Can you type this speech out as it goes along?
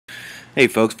Hey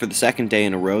folks, for the second day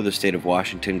in a row, the state of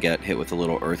Washington got hit with a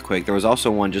little earthquake. There was also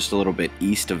one just a little bit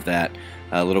east of that,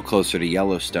 a little closer to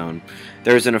Yellowstone.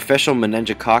 There was an official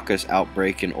meningococcus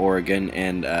outbreak in Oregon,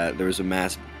 and there was a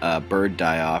mass bird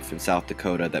die-off in South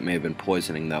Dakota that may have been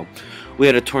poisoning, though. We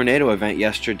had a tornado event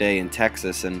yesterday in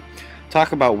Texas, and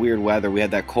talk about weird weather. We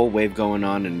had that cold wave going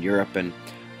on in Europe, and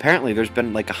apparently there's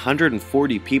been like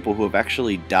 140 people who have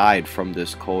actually died from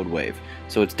this cold wave,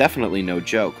 so it's definitely no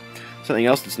joke. Something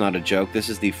else that's not a joke, this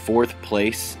is the fourth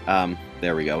place,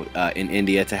 there we go, in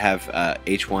India to have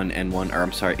H1N1, or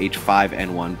I'm sorry,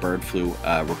 H5N1 bird flu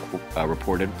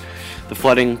reported. The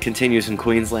flooding continues in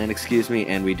Queensland, excuse me,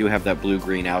 and we do have that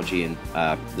blue-green algae in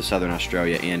the southern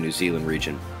Australia and New Zealand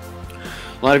region.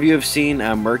 A lot of you have seen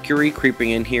Mercury creeping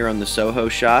in here on the SOHO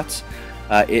shots.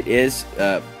 It is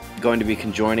going to be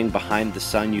conjoining behind the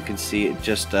sun. You can see it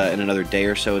just in another day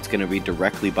or so. It's going to be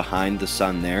directly behind the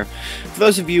sun there. For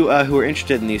those of you who are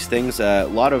interested in these things, a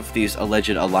lot of these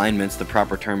alleged alignments, the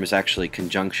proper term is actually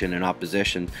conjunction and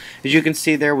opposition. As you can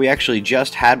see there, we actually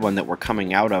just had one that we're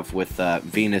coming out of with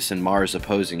Venus and Mars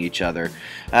opposing each other.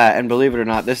 And believe it or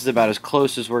not, this is about as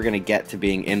close as we're going to get to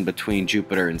being in between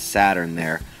Jupiter and Saturn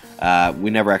there. We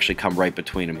never actually come right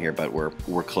between them here, but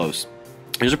we're close.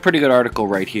 There's a pretty good article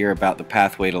right here about the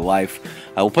pathway to life.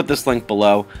 We'll put this link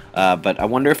below, but I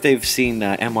wonder if they've seen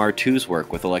MR2's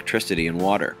work with electricity and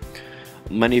water.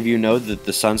 Many of you know that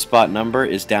the sunspot number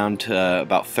is down to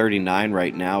about 39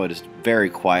 right now. It is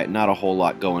very quiet, not a whole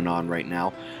lot going on right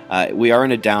now. We are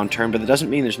in a downturn, but that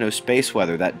doesn't mean there's no space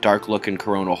weather. That dark looking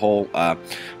coronal hole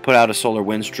put out a solar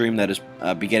wind stream that is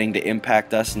beginning to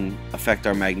impact us and affect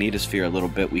our magnetosphere a little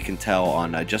bit. We can tell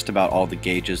on just about all the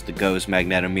gauges, the GOES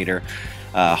magnetometer,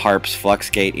 HARPS,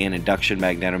 FluxGate, and induction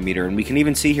magnetometer. And we can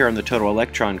even see here on the total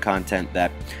electron content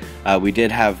that we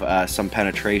did have some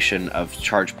penetration of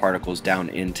charged particles down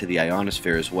into the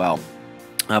ionosphere as well.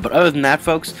 But other than that,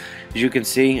 folks, as you can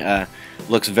see,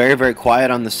 looks very, very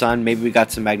quiet on the sun. Maybe we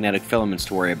got some magnetic filaments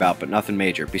to worry about, but nothing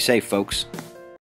major. Be safe, folks.